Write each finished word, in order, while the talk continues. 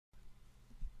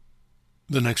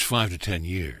the next 5 to 10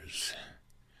 years.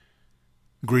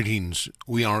 Greetings,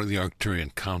 we are the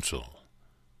Arcturian Counsil.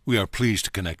 We are pleased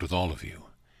to connect with all of you.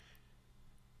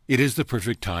 It is the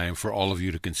perfect time for all of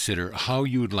you to consider how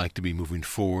you would like to be moving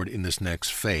forward in this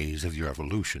next phase of your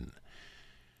evolution.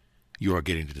 You are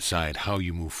getting to decide how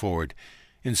you move forward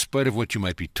in spite of what you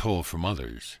might be told from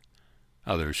others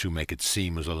who make it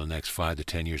seem as though the next 5 to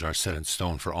 10 years are set in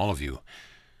stone for all of you,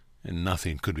 and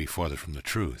nothing could be farther from the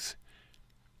truth.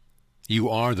 You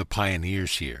are the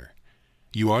pioneers here.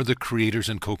 You are the creators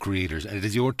and co-creators, and it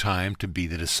is your time to be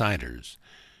the deciders,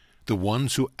 the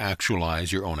ones who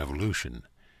actualize your own evolution.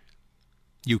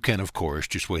 You can, of course,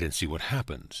 just wait and see what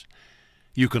happens.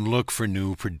 You can look for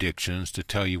new predictions to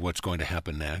tell you what's going to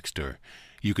happen next, or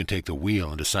you can take the wheel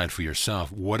and decide for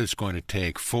yourself what it's going to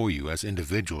take for you as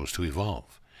individuals to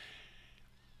evolve.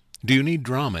 Do you need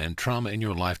drama and trauma in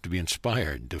your life to be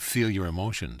inspired, to feel your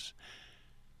emotions?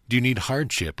 Do you need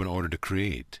hardship in order to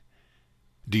create?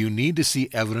 Do you need to see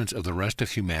evidence of the rest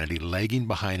of humanity lagging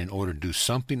behind in order to do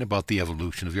something about the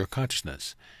evolution of your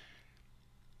consciousness?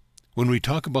 When we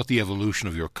talk about the evolution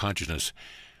of your consciousness,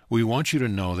 we want you to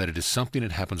know that it is something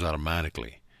that happens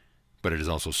automatically, but it is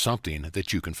also something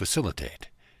that you can facilitate.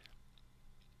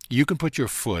 You can put your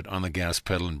foot on the gas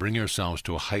pedal and bring yourselves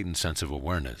to a heightened sense of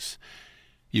awareness.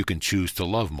 You can choose to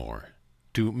love more,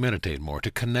 to meditate more,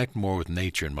 to connect more with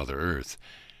nature and Mother Earth.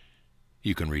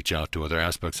 You can reach out to other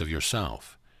aspects of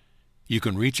yourself. You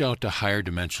can reach out to higher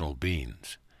dimensional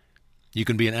beings. You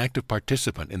can be an active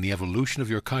participant in the evolution of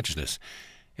your consciousness,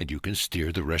 and you can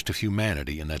steer the rest of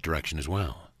humanity in that direction as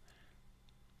well.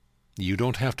 You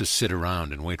don't have to sit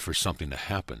around and wait for something to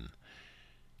happen.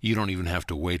 You don't even have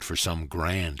to wait for some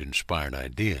grand, inspired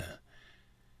idea.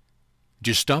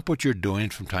 Just stop what you're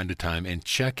doing from time to time and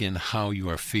check in how you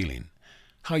are feeling,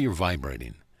 how you're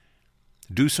vibrating.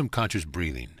 Do some conscious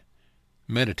breathing.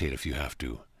 Meditate if you have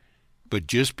to, but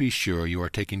just be sure you are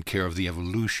taking care of the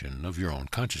evolution of your own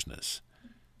consciousness.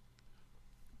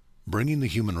 Bringing the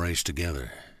human race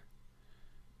together.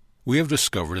 We have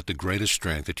discovered that the greatest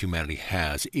strength that humanity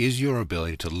has is your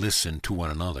ability to listen to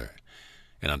one another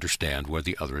and understand where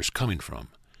the other is coming from.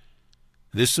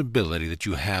 This ability that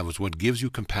you have is what gives you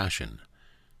compassion,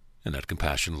 and that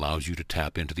compassion allows you to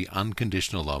tap into the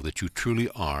unconditional love that you truly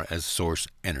are as source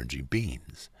energy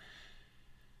beings.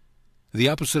 The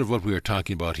opposite of what we are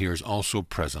talking about here is also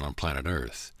present on planet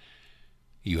Earth.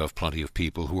 You have plenty of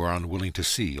people who are unwilling to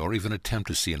see or even attempt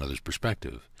to see another's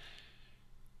perspective.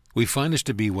 We find this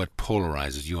to be what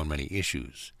polarizes you on many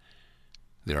issues.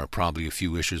 There are probably a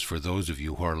few issues for those of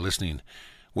you who are listening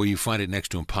where you find it next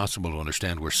to impossible to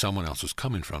understand where someone else is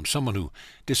coming from, someone who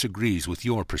disagrees with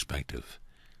your perspective.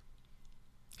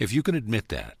 If you can admit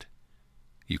that,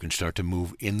 you can start to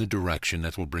move in the direction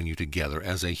that will bring you together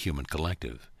as a human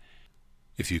collective.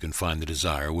 If you can find the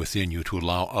desire within you to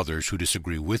allow others who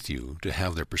disagree with you to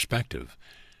have their perspective,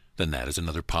 then that is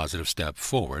another positive step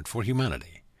forward for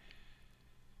humanity.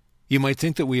 You might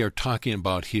think that we are talking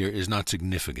about here is not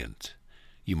significant.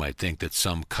 You might think that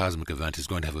some cosmic event is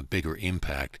going to have a bigger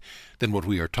impact than what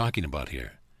we are talking about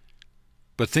here.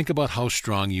 But think about how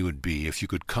strong you would be if you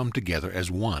could come together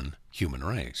as one human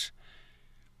race.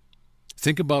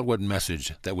 Think about what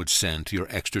message that would send to your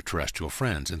extraterrestrial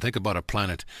friends, and think about a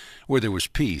planet where there was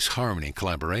peace, harmony, and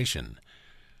collaboration,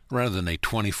 rather than a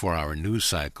 24-hour news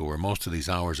cycle where most of these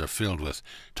hours are filled with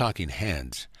talking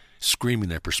heads, screaming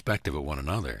their perspective at one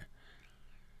another.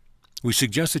 We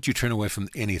suggest that you turn away from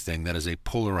anything that is a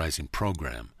polarizing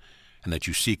program, and that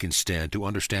you seek instead to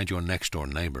understand your next-door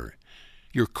neighbor,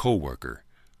 your co-worker,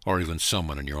 or even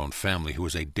someone in your own family who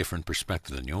has a different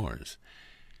perspective than yours.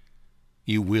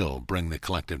 You will bring the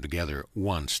collective together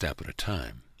one step at a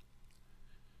time.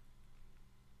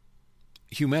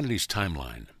 Humanity's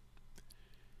timeline.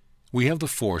 We have the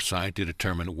foresight to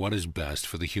determine what is best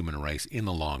for the human race in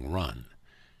the long run,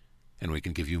 and we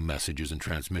can give you messages and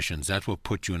transmissions that will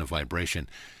put you in a vibration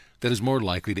that is more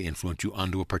likely to influence you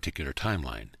onto a particular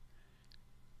timeline.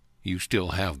 You still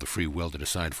have the free will to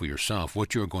decide for yourself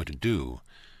what you are going to do,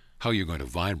 how you're going to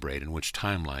vibrate, and which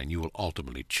timeline you will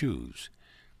ultimately choose.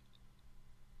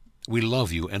 We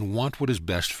love you and want what is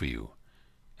best for you,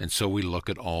 and so we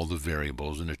look at all the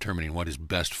variables in determining what is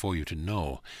best for you to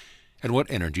know and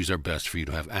what energies are best for you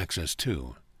to have access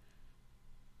to.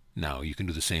 Now you can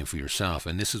do the same for yourself,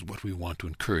 and this is what we want to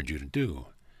encourage you to do.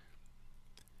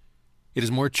 It is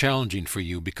more challenging for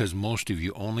you because most of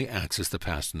you only access the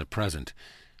past and the present,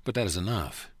 but that is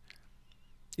enough.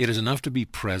 It is enough to be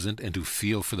present and to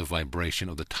feel for the vibration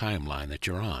of the timeline that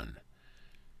you're on.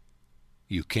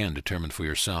 You can determine for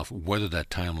yourself whether that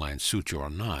timeline suits you or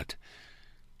not,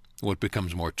 What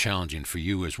becomes more challenging for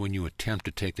you is when you attempt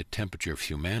to take the temperature of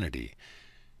humanity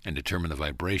and determine the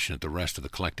vibration that the rest of the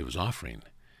collective is offering.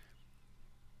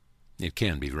 It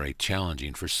can be very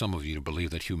challenging for some of you to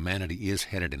believe that humanity is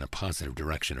headed in a positive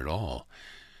direction at all.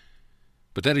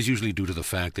 But that is usually due to the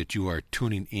fact that you are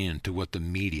tuning in to what the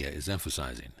media is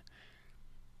emphasizing.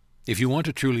 If you want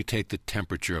to truly take the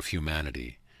temperature of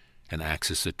humanity and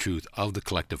access the truth of the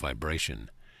collective vibration,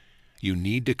 you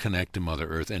need to connect to Mother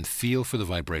Earth and feel for the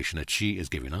vibration that she is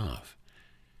giving off.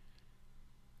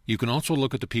 You can also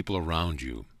look at the people around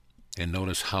you and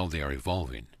notice how they are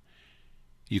evolving.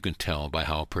 You can tell by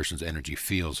how a person's energy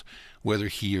feels whether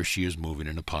he or she is moving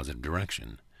in a positive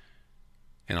direction.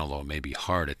 And although it may be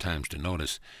hard at times to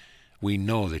notice, we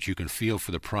know that you can feel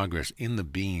for the progress in the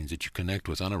beings that you connect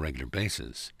with on a regular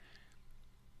basis.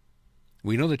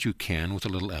 We know that you can, with a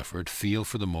little effort, feel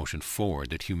for the motion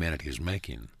forward that humanity is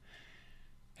making.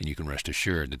 And you can rest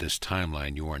assured that this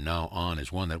timeline you are now on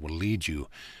is one that will lead you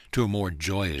to a more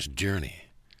joyous journey,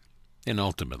 and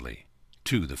ultimately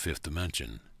to the fifth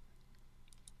dimension.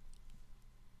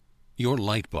 Your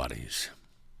light bodies.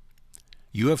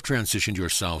 You have transitioned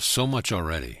yourself so much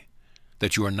already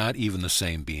that you are not even the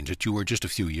same beings that you were just a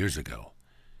few years ago.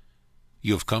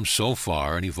 You have come so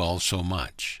far and evolved so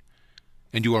much,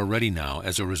 and you are ready now,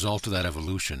 as a result of that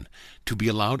evolution, to be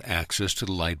allowed access to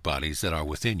the light bodies that are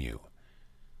within you,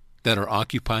 that are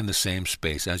occupying the same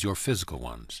space as your physical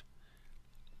ones.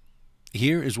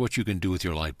 Here is what you can do with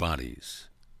your light bodies.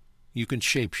 You can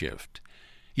shapeshift.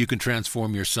 You can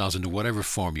transform yourselves into whatever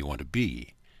form you want to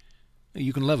be.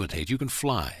 You can levitate. You can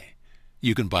fly.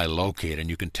 You can bilocate, and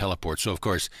you can teleport, so of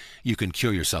course you can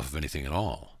cure yourself of anything at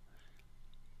all.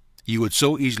 You would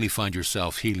so easily find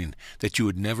yourself healing that you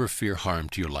would never fear harm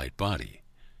to your light body.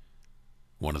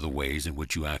 One of the ways in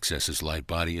which you access this light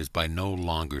body is by no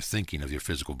longer thinking of your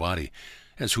physical body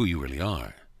as who you really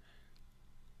are.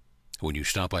 When you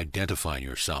stop identifying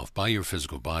yourself by your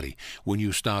physical body, when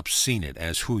you stop seeing it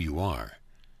as who you are,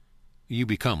 you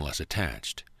become less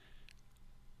attached.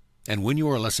 And when you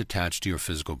are less attached to your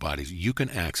physical bodies, you can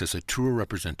access a truer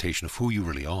representation of who you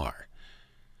really are.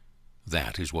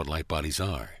 That is what light bodies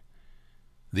are.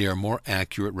 They are more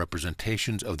accurate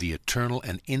representations of the eternal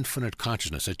and infinite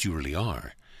consciousness that you really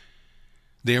are.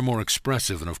 They are more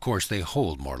expressive, and of course they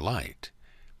hold more light.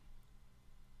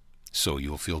 So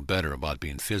you will feel better about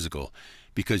being physical,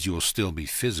 because you will still be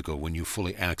physical when you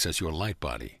fully access your light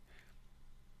body.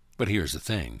 But here's the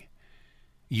thing.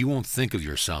 You won't think of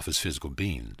yourself as physical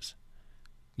beings.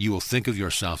 You will think of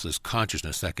yourself as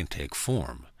consciousness that can take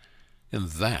form, and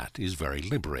that is very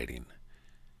liberating.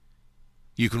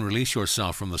 You can release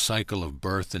yourself from the cycle of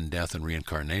birth and death and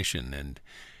reincarnation, and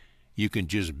you can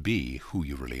just be who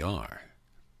you really are.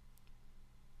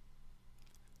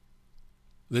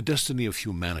 The destiny of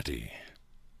humanity.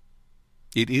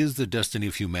 It is the destiny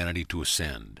of humanity to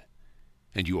ascend,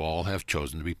 and you all have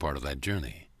chosen to be part of that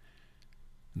journey.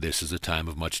 This is a time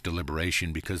of much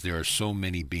deliberation because there are so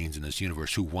many beings in this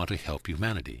universe who want to help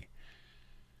humanity.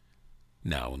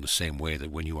 Now, in the same way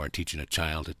that when you are teaching a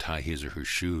child to tie his or her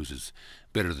shoes, it's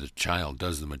better that the child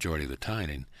does the majority of the tying.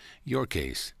 In your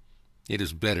case, it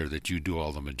is better that you do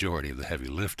all the majority of the heavy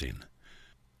lifting.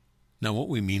 Now, what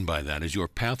we mean by that is your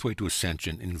pathway to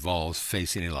ascension involves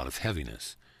facing a lot of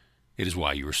heaviness. It is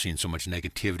why you are seeing so much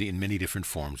negativity in many different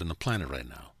forms on the planet right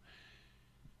now.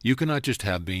 You cannot just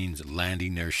have beings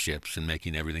landing their ships and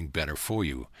making everything better for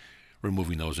you,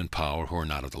 removing those in power who are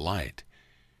not of the light.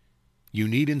 You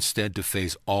need instead to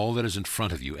face all that is in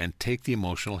front of you and take the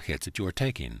emotional hits that you are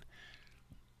taking.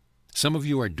 Some of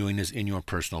you are doing this in your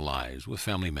personal lives, with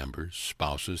family members,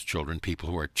 spouses, children, people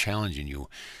who are challenging you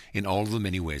in all of the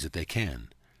many ways that they can.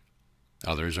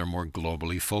 Others are more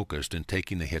globally focused and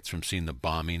taking the hits from seeing the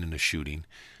bombing and the shooting,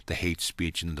 the hate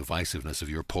speech and the divisiveness of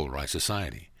your polarized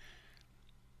society.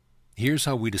 Here's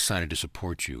how we decided to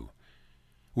support you.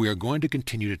 We are going to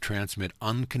continue to transmit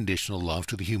unconditional love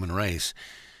to the human race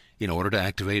in order to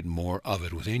activate more of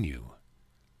it within you.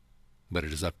 But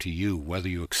it is up to you whether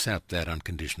you accept that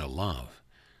unconditional love.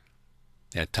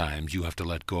 At times, you have to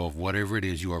let go of whatever it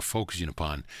is you are focusing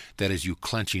upon that is you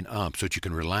clenching up so that you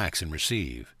can relax and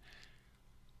receive.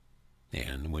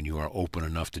 And when you are open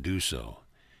enough to do so,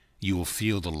 you will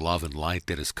feel the love and light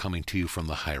that is coming to you from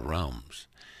the high realms,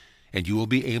 and you will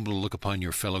be able to look upon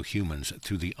your fellow humans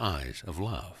through the eyes of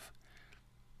love.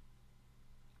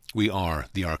 We are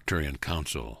the Arcturian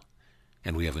Counsil,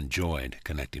 and we have enjoyed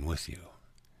connecting with you.